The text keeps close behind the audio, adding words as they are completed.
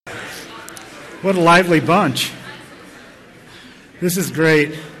What a lively bunch. This is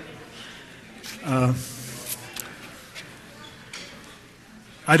great. I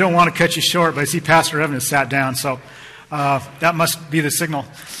don't want to cut you short, but I see Pastor Evan has sat down, so that must be the signal.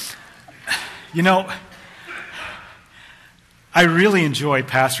 You know, I really enjoy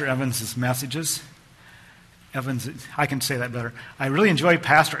Pastor Evans' messages. I can say that better. I really enjoy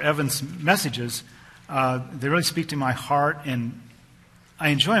Pastor Evans' messages. They really speak to my heart, and I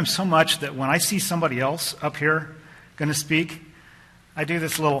enjoy them so much that when I see somebody else up here going to speak, I do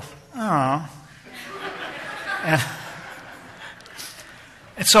this little, oh. And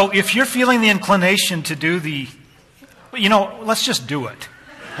so if you're feeling the inclination to do let's just do it.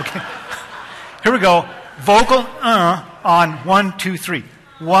 Okay? Here we go. Vocal, on 1, 2, 3.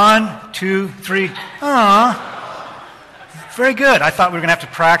 1, 2, 3, Very good. I thought we were going to have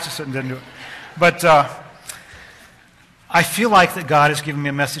to practice it and didn't do it. But I feel like that God has given me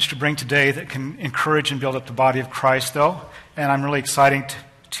a message to bring today that can encourage and build up the body of Christ, though. And I'm really excited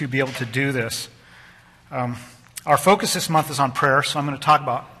to be able to do this. Our focus this month is on prayer, so I'm going to talk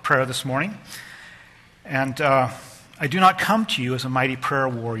about prayer this morning. And I do not come to you as a mighty prayer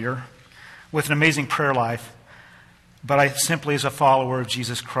warrior with an amazing prayer life, but I simply as a follower of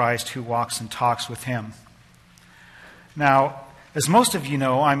Jesus Christ who walks and talks with Him. Now, as most of you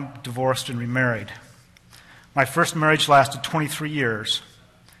know, I'm divorced and remarried. My first marriage lasted 23 years,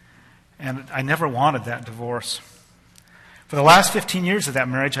 and I never wanted that divorce. For the last 15 years of that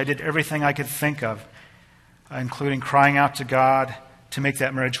marriage, I did everything I could think of, including crying out to God to make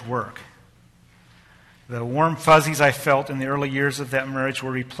that marriage work. The warm fuzzies I felt in the early years of that marriage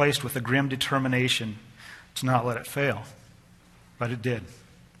were replaced with a grim determination to not let it fail. But it did.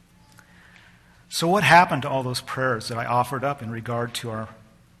 So what happened to all those prayers that I offered up in regard to our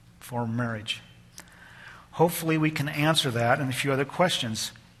former marriage? Hopefully we can answer that and a few other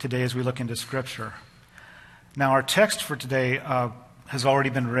questions today as we look into Scripture. Now our text for today has already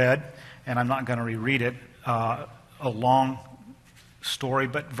been read, and I'm not going to reread it. A long story,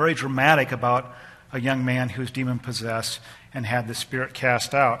 but very dramatic, about a young man who's demon-possessed and had the spirit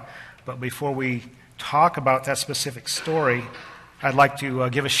cast out. But before we talk about that specific story, I'd like to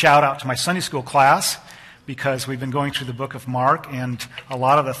give a shout-out to my Sunday school class, because we've been going through the book of Mark, and a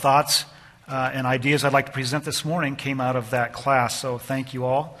lot of the thoughts and ideas I'd like to present this morning came out of that class. So thank you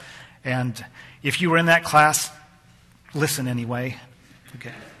all. And if you were in that class, listen anyway.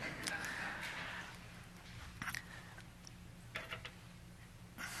 Okay.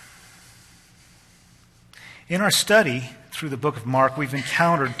 In our study through the book of Mark, we've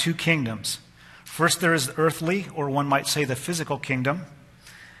encountered two kingdoms. First, there is the earthly, or one might say the physical kingdom.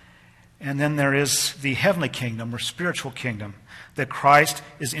 And then there is the heavenly kingdom, or spiritual kingdom, that Christ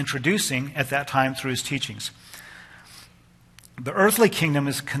is introducing at that time through His teachings. The earthly kingdom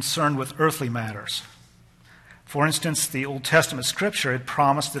is concerned with earthly matters. For instance, the Old Testament Scripture had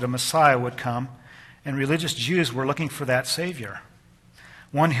promised that a Messiah would come, and religious Jews were looking for that Savior,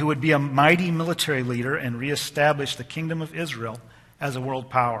 one who would be a mighty military leader and reestablish the kingdom of Israel as a world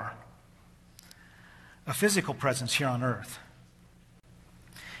power. A physical presence here on earth.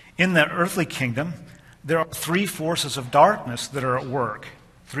 In the earthly kingdom, there are three forces of darkness that are at work.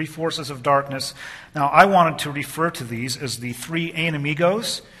 Three forces of darkness. Now, I wanted to refer to these as the three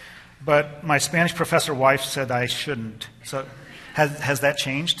enemigos, but my Spanish professor wife said I shouldn't. So, has that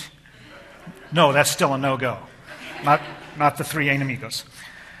changed? No, that's still a no-go. Not the three enemigos.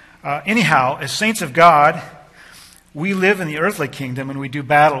 Anyhow, as saints of God, we live in the earthly kingdom, and we do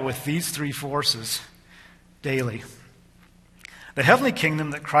battle with these three forces daily. The heavenly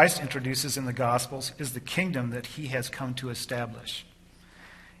kingdom that Christ introduces in the Gospels is the kingdom that He has come to establish.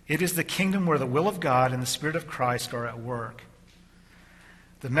 It is the kingdom where the will of God and the Spirit of Christ are at work.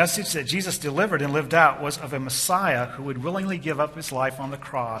 The message that Jesus delivered and lived out was of a Messiah who would willingly give up His life on the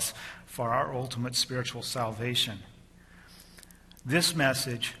cross for our ultimate spiritual salvation. This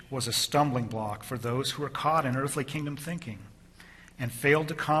message was a stumbling block for those who were caught in earthly kingdom thinking and failed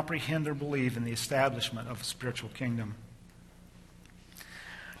to comprehend or believe in the establishment of a spiritual kingdom.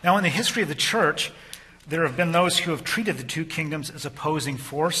 Now, in the history of the church, there have been those who have treated the two kingdoms as opposing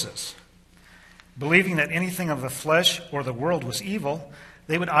forces. Believing that anything of the flesh or the world was evil,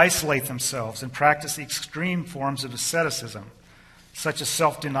 they would isolate themselves and practice the extreme forms of asceticism, such as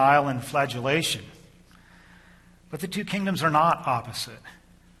self-denial and flagellation. But the two kingdoms are not opposite.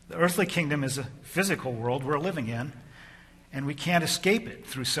 The earthly kingdom is a physical world we're living in, and we can't escape it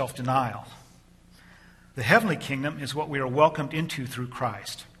through self-denial. The heavenly kingdom is what we are welcomed into through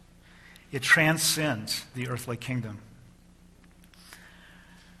Christ. It transcends the earthly kingdom.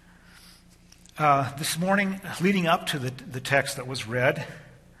 This morning, leading up to the text that was read,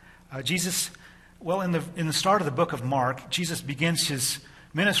 Jesus Well, in the start of the book of Mark, Jesus begins his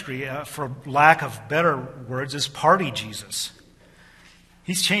ministry, for lack of better words, as party Jesus.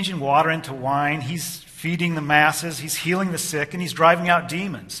 He's changing water into wine, he's feeding the masses, he's healing the sick, and he's driving out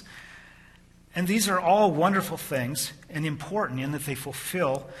demons. And these are all wonderful things and important in that they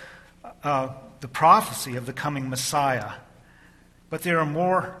fulfill the prophecy of the coming Messiah. But they are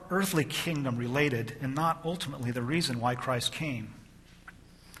more earthly kingdom related and not ultimately the reason why Christ came.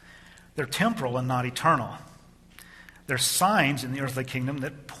 They're temporal and not eternal. They're signs in the earthly kingdom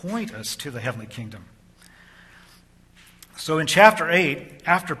that point us to the heavenly kingdom. So in chapter 8,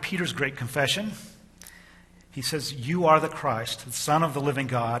 after Peter's great confession, he says, "You are the Christ, the Son of the living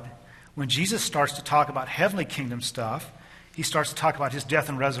God." When Jesus starts to talk about heavenly kingdom stuff, he starts to talk about his death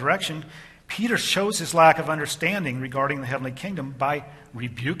and resurrection. Peter shows his lack of understanding regarding the heavenly kingdom by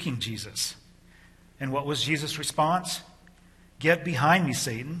rebuking Jesus. And what was Jesus' response? "Get behind me,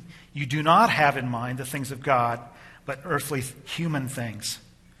 Satan. You do not have in mind the things of God, but earthly human things."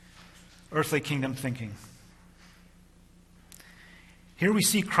 Earthly kingdom thinking. Here we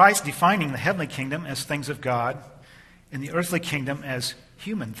see Christ defining the heavenly kingdom as things of God and the earthly kingdom as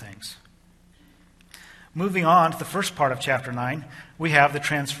human things. Moving on to the first part of chapter 9, we have the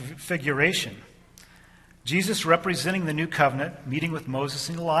transfiguration. Jesus representing the new covenant, meeting with Moses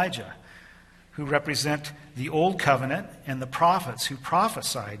and Elijah, who represent the old covenant and the prophets who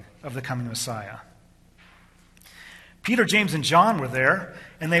prophesied of the coming Messiah. Peter, James, and John were there,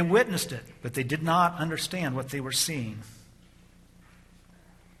 and they witnessed it, but they did not understand what they were seeing.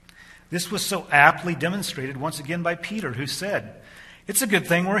 This was so aptly demonstrated once again by Peter, who said, "It's a good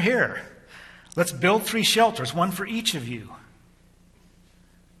thing we're here. Let's build 3 shelters, one for each of you."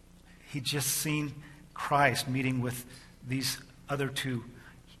 He'd just seen Christ meeting with these other 2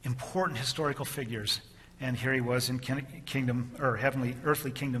 important historical figures, and here he was in kingdom or heavenly,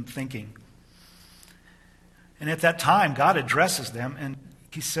 earthly kingdom thinking. And at that time, God addresses them, and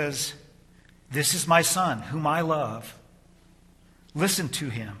he says, "This is my Son, whom I love. Listen to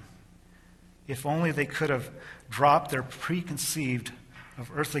him." If only they could have dropped their preconceived of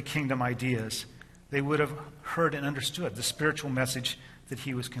earthly kingdom ideas, they would have heard and understood the spiritual message that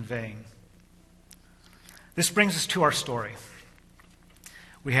he was conveying. This brings us to our story.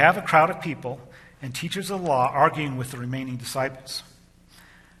 We have a crowd of people and teachers of the law arguing with the remaining disciples.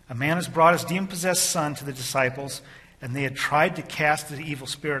 A man has brought his demon-possessed son to the disciples, and they had tried to cast the evil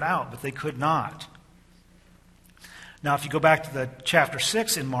spirit out, but they could not. Now, if you go back to the chapter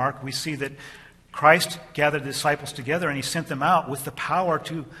 6 in Mark, we see that Christ gathered the disciples together and he sent them out with the power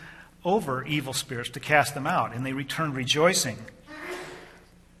to over evil spirits to cast them out, and they returned rejoicing.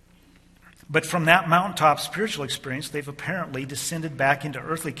 But from that mountaintop spiritual experience, they've apparently descended back into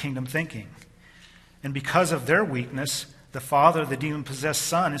earthly kingdom thinking. And because of their weakness, the father of the demon-possessed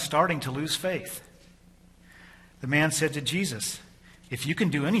son is starting to lose faith. The man said to Jesus, "If you can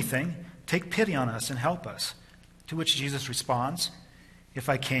do anything, take pity on us and help us." To which Jesus responds, "If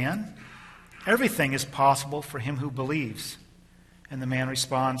I can, everything is possible for him who believes." And the man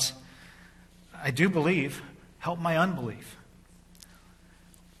responds, "I do believe, help my unbelief."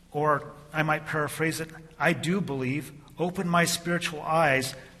 Or I might paraphrase it, "I do believe, open my spiritual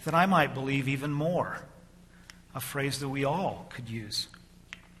eyes that I might believe even more." A phrase that we all could use.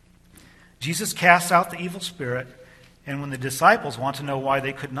 Jesus casts out the evil spirit, and when the disciples want to know why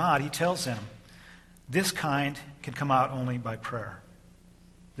they could not, he tells them, "This kind can come out only by prayer."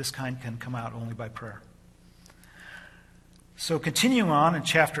 This kind can come out only by prayer. So continuing on in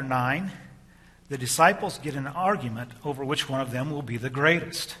chapter 9, the disciples get in an argument over which one of them will be the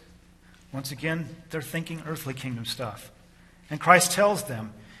greatest. Once again, they're thinking earthly kingdom stuff. And Christ tells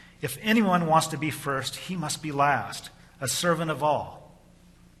them, if anyone wants to be first, he must be last, a servant of all.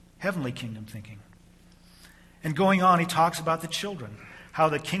 Heavenly kingdom thinking. And going on, he talks about the children, how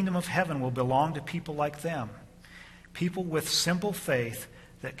the kingdom of heaven will belong to people like them, people with simple faith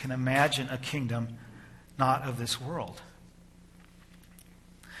that can imagine a kingdom not of this world.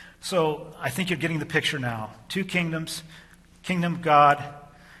 So I think you're getting the picture now. 2 kingdoms, kingdom of God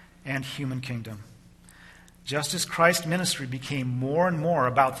and human kingdom. Just as Christ's ministry became more and more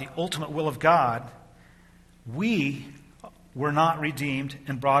about the ultimate will of God, we were not redeemed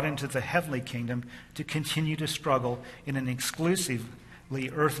and brought into the heavenly kingdom to continue to struggle in an exclusively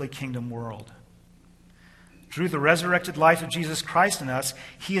earthly kingdom world. Through the resurrected life of Jesus Christ in us,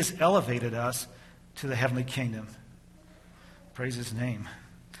 he has elevated us to the heavenly kingdom. Praise his name.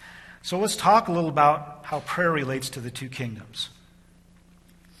 So let's talk a little about how prayer relates to the 2 kingdoms.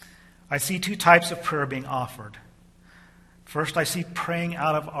 I see 2 types of prayer being offered. First, I see praying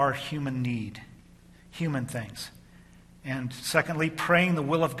out of our human need, human things. And secondly, praying the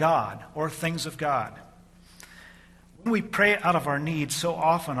will of God or things of God. When we pray out of our needs, so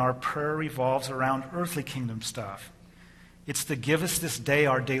often our prayer revolves around earthly kingdom stuff. It's the give us this day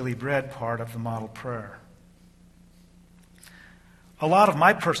our daily bread part of the model prayer. A lot of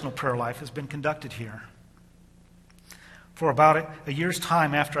my personal prayer life has been conducted here. For about a year's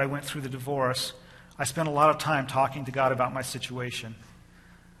time after I went through the divorce, I spent a lot of time talking to God about my situation.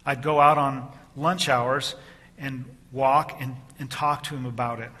 I'd go out on lunch hours and walk and talk to him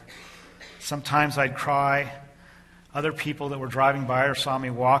about it. Sometimes I'd cry. Other people that were driving by or saw me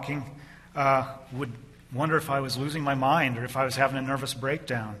walking would wonder if I was losing my mind or if I was having a nervous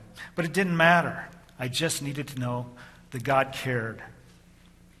breakdown. But it didn't matter. I just needed to know that God cared.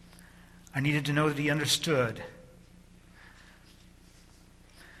 I needed to know that he understood.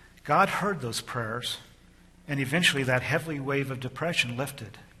 God heard those prayers, and eventually that heavy wave of depression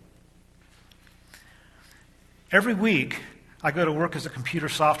lifted. Every week, I go to work as a computer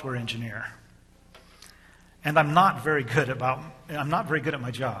software engineer. And I'm not very good at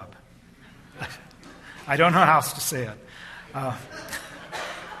my job. I don't know how else to say it.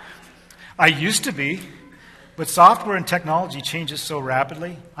 I used to be, but software and technology changes so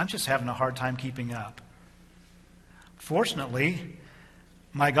rapidly, I'm just having a hard time keeping up. Fortunately,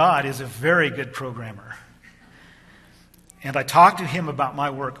 my God is a very good programmer. And I talk to him about my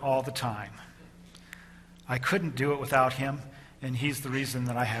work all the time. I couldn't do it without him, and he's the reason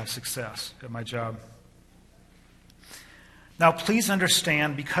that I have success at my job. Now, please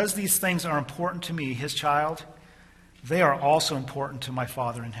understand, because these things are important to me, his child, they are also important to my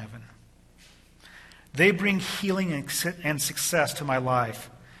Father in heaven. They bring healing and success to my life,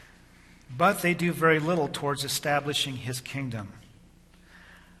 but they do very little towards establishing his kingdom.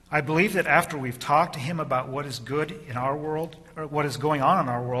 I believe that after we've talked to him about what is good in our world, or what is going on in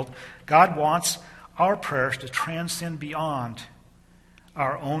our world, God wants our prayers to transcend beyond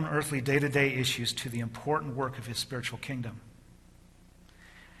our own earthly day-to-day issues to the important work of his spiritual kingdom.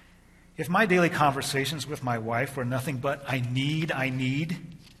 If my daily conversations with my wife were nothing but, I need,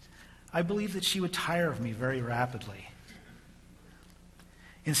 I believe that she would tire of me very rapidly.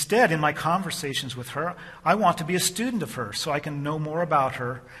 Instead, in my conversations with her, I want to be a student of her so I can know more about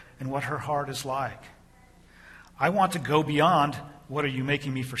her and what her heart is like. I want to go beyond, what are you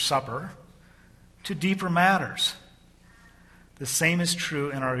making me for supper, to deeper matters. The same is true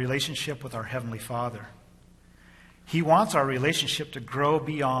in our relationship with our Heavenly Father. He wants our relationship to grow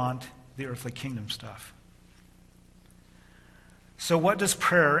beyond the earthly kingdom stuff. So what does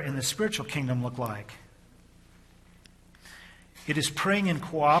prayer in the spiritual kingdom look like? It is praying in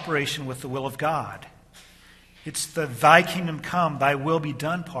cooperation with the will of God. It's the thy kingdom come, thy will be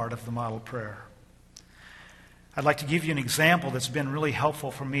done part of the model prayer. I'd like to give you an example that's been really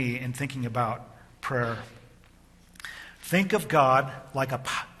helpful for me in thinking about prayer. Think of God like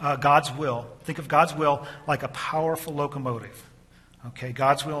God's will. Think of God's will like a powerful locomotive. Okay,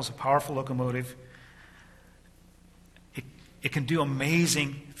 God's will is a powerful locomotive. It can do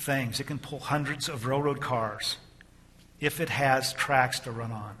amazing things. It can pull hundreds of railroad cars if it has tracks to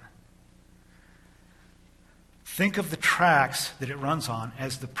run on. Think of the tracks that it runs on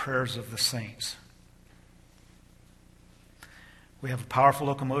as the prayers of the saints. We have a powerful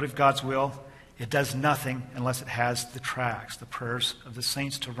locomotive, God's will. It does nothing unless it has the tracks, the prayers of the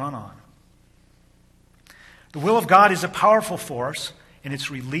saints to run on. The will of God is a powerful force, and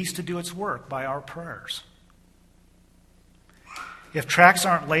it's released to do its work by our prayers. If tracks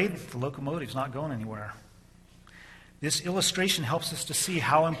aren't laid, the locomotive's not going anywhere. This illustration helps us to see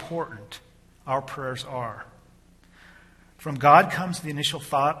how important our prayers are. From God comes the initial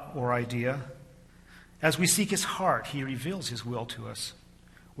thought or idea. As we seek his heart, he reveals his will to us.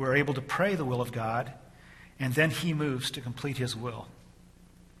 We're able to pray the will of God, and then he moves to complete his will.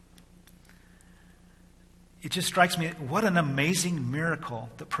 It just strikes me, what an amazing miracle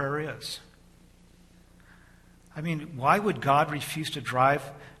that prayer is. I mean, why would God refuse to drive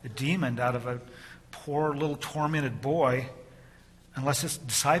a demon out of a poor little tormented boy unless his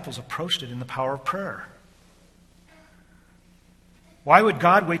disciples approached it in the power of prayer? Why would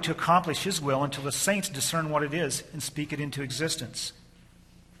God wait to accomplish his will until the saints discern what it is and speak it into existence?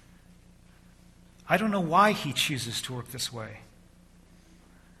 I don't know why he chooses to work this way.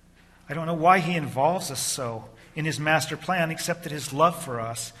 I don't know why he involves us so in his master plan, except that his love for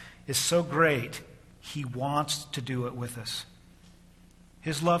us is so great, he wants to do it with us.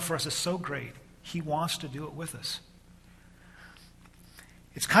 His love for us is so great, he wants to do it with us.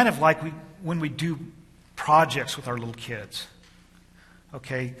 It's kind of like when we do projects with our little kids.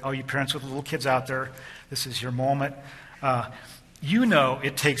 Okay, all you parents with little kids out there, this is your moment. You know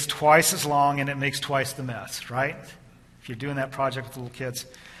it takes twice as long and it makes twice the mess, right? if you're doing that project with little kids.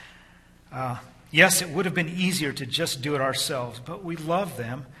 Yes, it would have been easier to just do it ourselves, but we love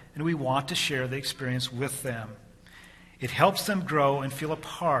them and we want to share the experience with them. It helps them grow and feel a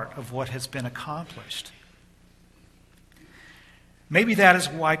part of what has been accomplished. Maybe that is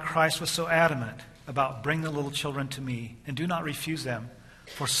why Christ was so adamant about bring the little children to me and do not refuse them,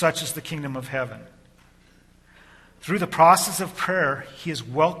 for such is the kingdom of heaven. Through the process of prayer, he is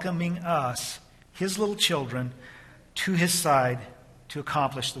welcoming us, his little children, to his side to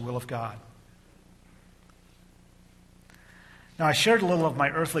accomplish the will of God. Now, I shared a little of my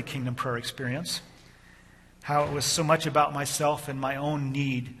earthly kingdom prayer experience, how it was so much about myself and my own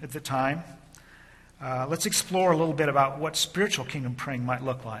need at the time. Let's explore a little bit about what spiritual kingdom praying might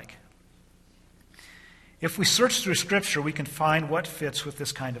look like. If we search through Scripture, we can find what fits with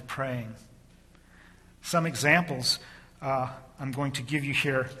this kind of praying. Some examples I'm going to give you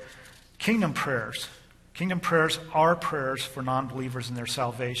here. Kingdom prayers. Kingdom prayers are prayers for non-believers in their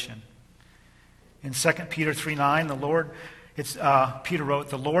salvation. In 2 Peter 3:9, Peter wrote,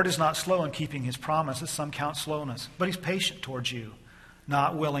 "The Lord is not slow in keeping his promise, as some count slowness, but he's patient towards you,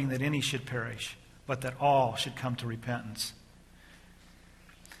 not willing that any should perish, but that all should come to repentance."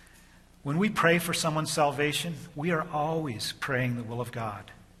 When we pray for someone's salvation, we are always praying the will of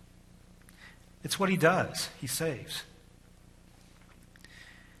God. It's what he does. He saves.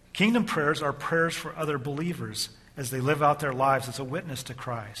 Kingdom prayers are prayers for other believers as they live out their lives as a witness to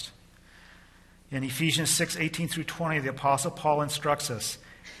Christ. In Ephesians 6:18 through 20, the Apostle Paul instructs us,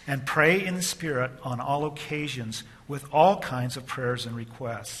 "And pray in the Spirit on all occasions with all kinds of prayers and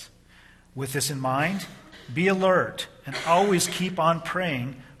requests. With this in mind, be alert and always keep on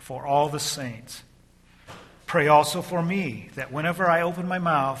praying for all the saints. Pray also for me, that whenever I open my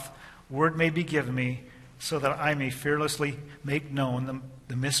mouth, word may be given me, so that I may fearlessly make known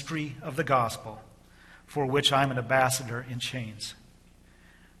the mystery of the gospel, for which I am an ambassador in chains.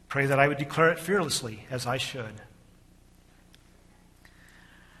 Pray that I would declare it fearlessly, as I should."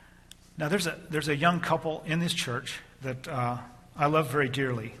 Now, there's a young couple in this church that I love very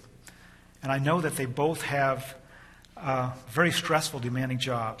dearly. And I know that they both have very stressful, demanding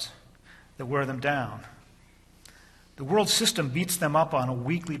jobs that wear them down. The world system beats them up on a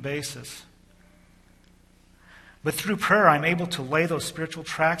weekly basis. But through prayer, I'm able to lay those spiritual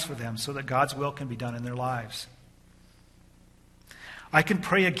tracks for them so that God's will can be done in their lives. I can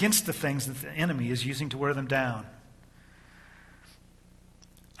pray against the things that the enemy is using to wear them down.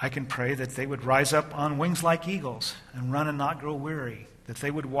 I can pray that they would rise up on wings like eagles and run and not grow weary, that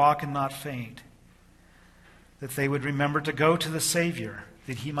they would walk and not faint, that they would remember to go to the Savior,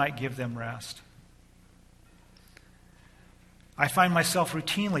 that he might give them rest. I find myself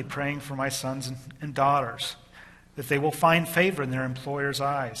routinely praying for my sons and daughters, that they will find favor in their employer's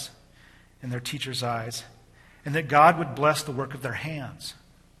eyes, in their teacher's eyes, and that God would bless the work of their hands.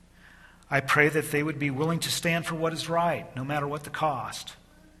 I pray that they would be willing to stand for what is right, no matter what the cost,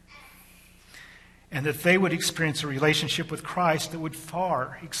 and that they would experience a relationship with Christ that would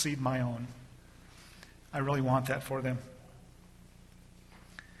far exceed my own. I really want that for them.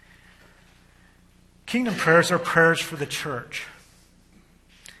 Kingdom prayers are prayers for the church.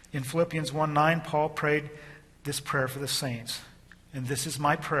 In Philippians 1:9, Paul prayed this prayer for the saints. "And this is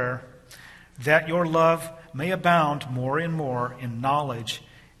my prayer, that your love may abound more and more in knowledge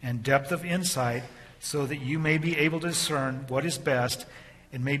and depth of insight, so that you may be able to discern what is best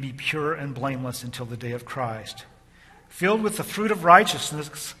and may be pure and blameless until the day of Christ, filled with the fruit of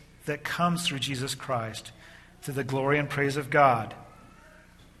righteousness that comes through Jesus Christ, to the glory and praise of God."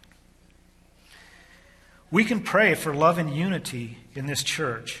 We can pray for love and unity in this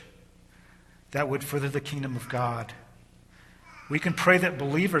church that would further the kingdom of God. We can pray that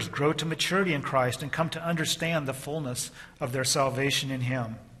believers grow to maturity in Christ and come to understand the fullness of their salvation in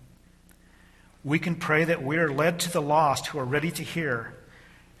him. We can pray that we are led to the lost who are ready to hear,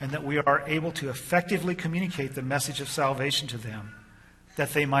 and that we are able to effectively communicate the message of salvation to them,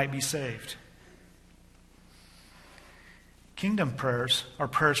 that they might be saved. Kingdom prayers are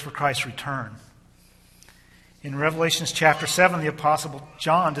prayers for Christ's return. In Revelation chapter 7, the Apostle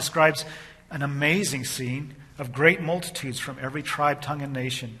John describes an amazing scene of great multitudes from every tribe, tongue, and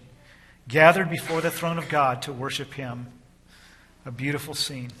nation gathered before the throne of God to worship him. A beautiful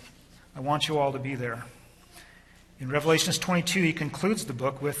scene. I want you all to be there. In Revelation 22, he concludes the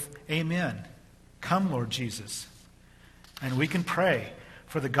book with, "Amen. Come, Lord Jesus." And we can pray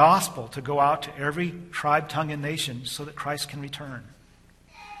for the gospel to go out to every tribe, tongue, and nation so that Christ can return.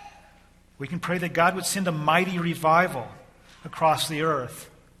 We can pray that God would send a mighty revival across the earth.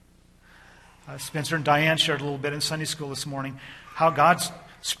 Spencer and Diane shared a little bit in Sunday school this morning how God's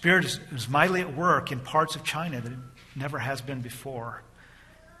Spirit is mightily at work in parts of China never has been before.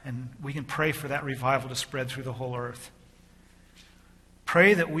 And we can pray for that revival to spread through the whole earth.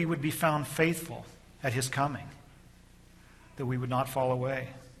 Pray that we would be found faithful at his coming, that we would not fall away.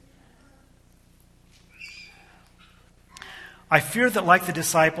 I fear that, like the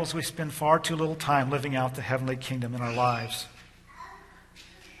disciples, we spend far too little time living out the heavenly kingdom in our lives.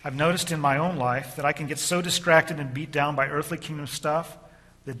 I've noticed in my own life that I can get so distracted and beat down by earthly kingdom stuff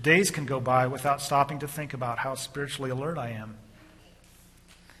that days can go by without stopping to think about how spiritually alert I am.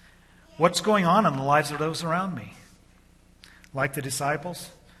 What's going on in the lives of those around me? Like the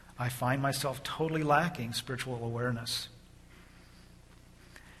disciples, I find myself totally lacking spiritual awareness.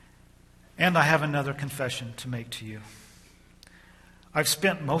 And I have another confession to make to you. I've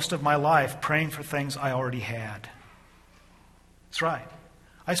spent most of my life praying for things I already had. That's right.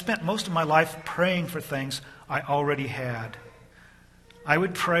 I spent most of my life praying for things I already had. I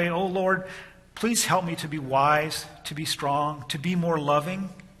would pray, "Oh Lord, please help me to be wise, to be strong, to be more loving."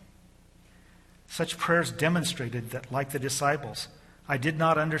 Such prayers demonstrated that, like the disciples, I did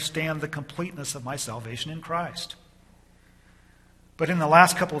not understand the completeness of my salvation in Christ. But in the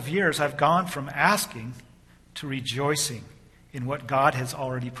last couple of years, I've gone from asking to rejoicing in what God has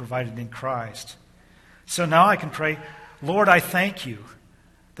already provided in Christ. So now I can pray, "Lord, I thank you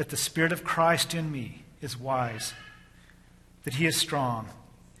that the Spirit of Christ in me is wise, that he is strong,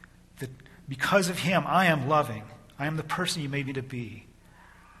 that because of him I am loving, I am the person you made me to be.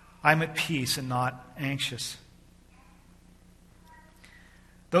 I'm at peace and not anxious."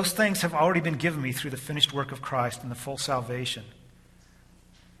 Those things have already been given me through the finished work of Christ and the full salvation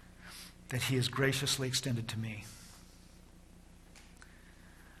that he has graciously extended to me.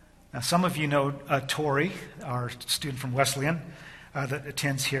 Now, some of you know Tori, our student from Wesleyan that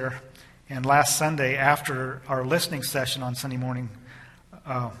attends here. And last Sunday, after our listening session on Sunday morning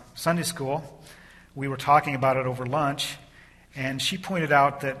Sunday school, we were talking about it over lunch. And she pointed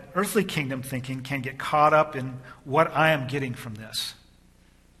out that earthly kingdom thinking can get caught up in what I am getting from this.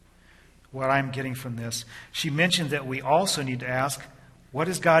 What I'm getting from this. She mentioned that we also need to ask, what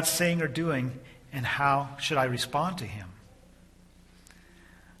is God saying or doing, and how should I respond to him?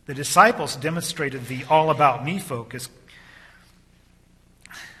 The disciples demonstrated the all-about-me focus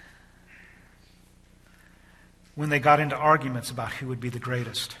when they got into arguments about who would be the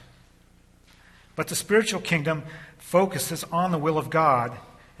greatest. But the spiritual kingdom focuses on the will of God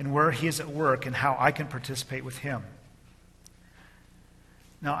and where he is at work and how I can participate with him.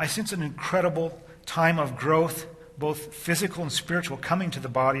 Now, I sense an incredible time of growth, both physical and spiritual, coming to the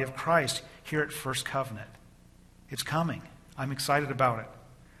body of Christ here at First Covenant. It's coming. I'm excited about it.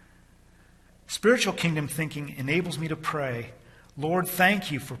 Spiritual kingdom thinking enables me to pray, "Lord,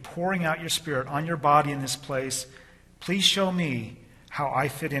 thank you for pouring out your Spirit on your body in this place. Please show me how I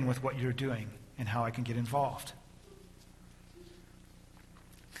fit in with what you're doing and how I can get involved."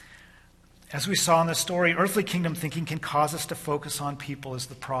 As we saw in the story, earthly kingdom thinking can cause us to focus on people as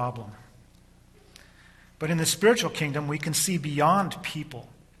the problem. But in the spiritual kingdom, we can see beyond people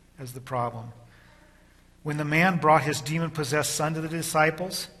as the problem. When the man brought his demon-possessed son to the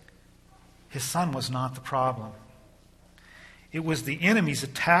disciples, his son was not the problem. It was the enemy's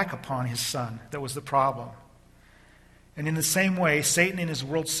attack upon his son that was the problem. And in the same way, Satan in his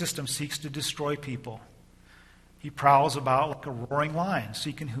world system seeks to destroy people. He prowls about like a roaring lion,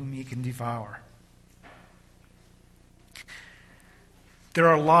 seeking whom he can devour. There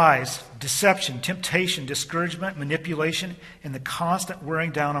are lies, deception, temptation, discouragement, manipulation, and the constant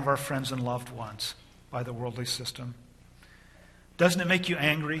wearing down of our friends and loved ones by the worldly system. Doesn't it make you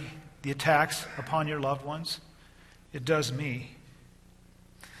angry, the attacks upon your loved ones? It does me.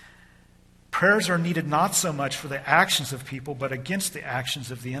 Prayers are needed not so much for the actions of people, but against the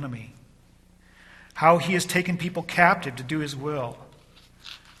actions of the enemy. How he has taken people captive to do his will.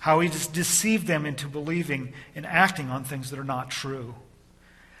 How he has deceived them into believing and acting on things that are not true.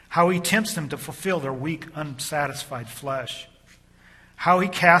 How he tempts them to fulfill their weak, unsatisfied flesh. How he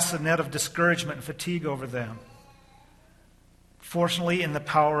casts a net of discouragement and fatigue over them. Fortunately, in the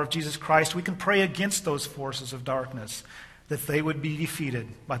power of Jesus Christ, we can pray against those forces of darkness, that they would be defeated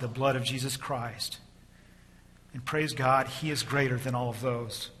by the blood of Jesus Christ. And praise God, he is greater than all of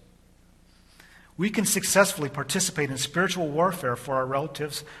those. We can successfully participate in spiritual warfare for our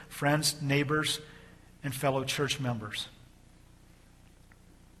relatives, friends, neighbors, and fellow church members.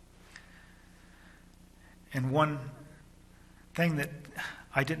 And one thing that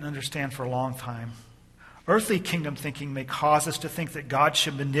I didn't understand for a long time, earthly kingdom thinking may cause us to think that God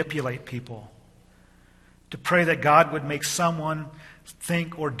should manipulate people, to pray that God would make someone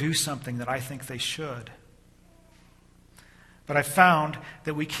think or do something that I think they should. But I found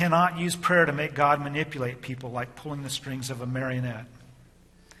that we cannot use prayer to make God manipulate people like pulling the strings of a marionette.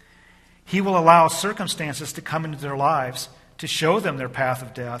 He will allow circumstances to come into their lives to show them their path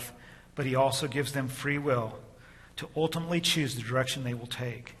of death, but he also gives them free will to ultimately choose the direction they will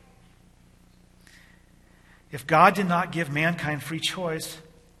take. If God did not give mankind free choice,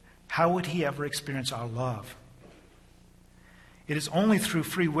 how would he ever experience our love? It is only through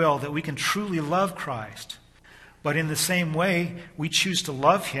free will that we can truly love Christ. But in the same way we choose to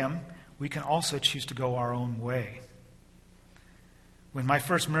love him, we can also choose to go our own way. When my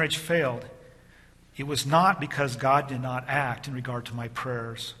first marriage failed, it was not because God did not act in regard to my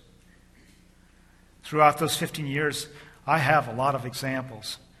prayers. Throughout those 15 years, I have a lot of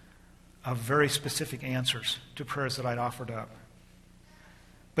examples of very specific answers to prayers that I'd offered up.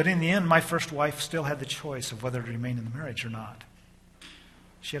 But in the end, my first wife still had the choice of whether to remain in the marriage or not.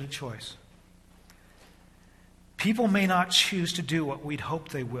 She had a choice. People may not choose to do what we'd hope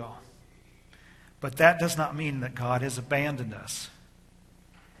they will, but that does not mean that God has abandoned us,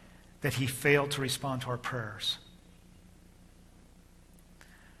 that he failed to respond to our prayers.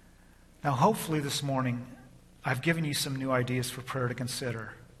 Now, hopefully this morning, I've given you some new ideas for prayer to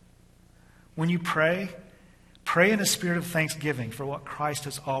consider. When you pray, pray in a spirit of thanksgiving for what Christ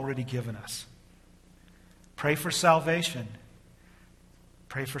has already given us. Pray for salvation.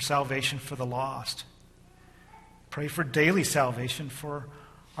 Pray for salvation for the lost. Pray for daily salvation for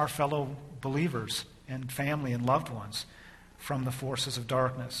our fellow believers and family and loved ones from the forces of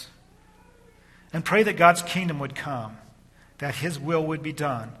darkness. And pray that God's kingdom would come, that his will would be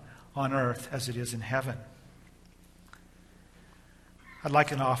done on earth as it is in heaven. I'd like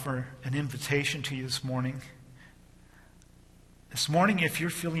to offer an invitation to you this morning. This morning, if you're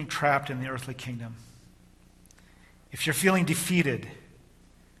feeling trapped in the earthly kingdom, if you're feeling defeated,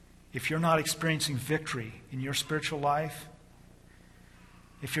 if you're not experiencing victory in your spiritual life,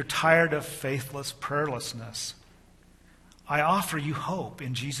 if you're tired of faithless prayerlessness, I offer you hope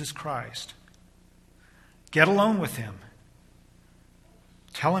in Jesus Christ. Get alone with him.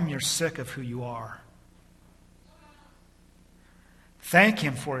 Tell him you're sick of who you are. Thank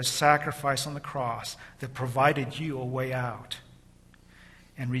him for his sacrifice on the cross that provided you a way out.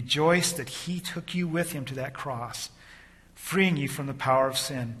 And rejoice that he took you with him to that cross, freeing you from the power of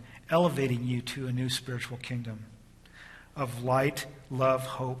sin, elevating you to a new spiritual kingdom of light, love,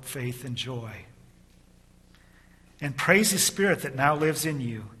 hope, faith, and joy. And praise his Spirit that now lives in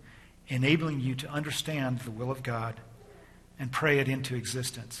you, enabling you to understand the will of God and pray it into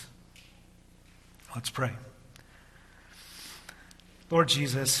existence. Let's pray. Lord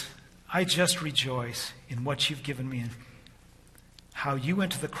Jesus, I just rejoice in what you've given me, how you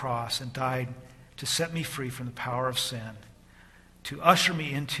went to the cross and died to set me free from the power of sin, to usher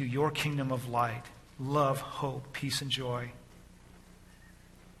me into your kingdom of light, love, hope, peace, and joy.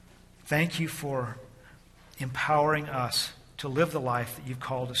 Thank you for empowering us to live the life that you've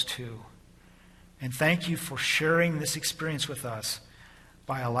called us to. And thank you for sharing this experience with us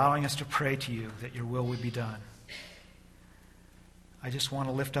by allowing us to pray to you that your will would be done. I just want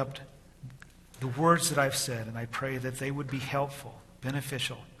to lift up the words that I've said, and I pray that they would be helpful,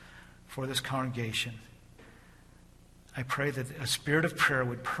 beneficial for this congregation. I pray that a spirit of prayer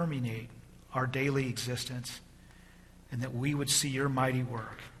would permeate our daily existence and that we would see your mighty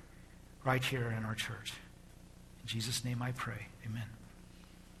work right here in our church. In Jesus' name I pray. Amen.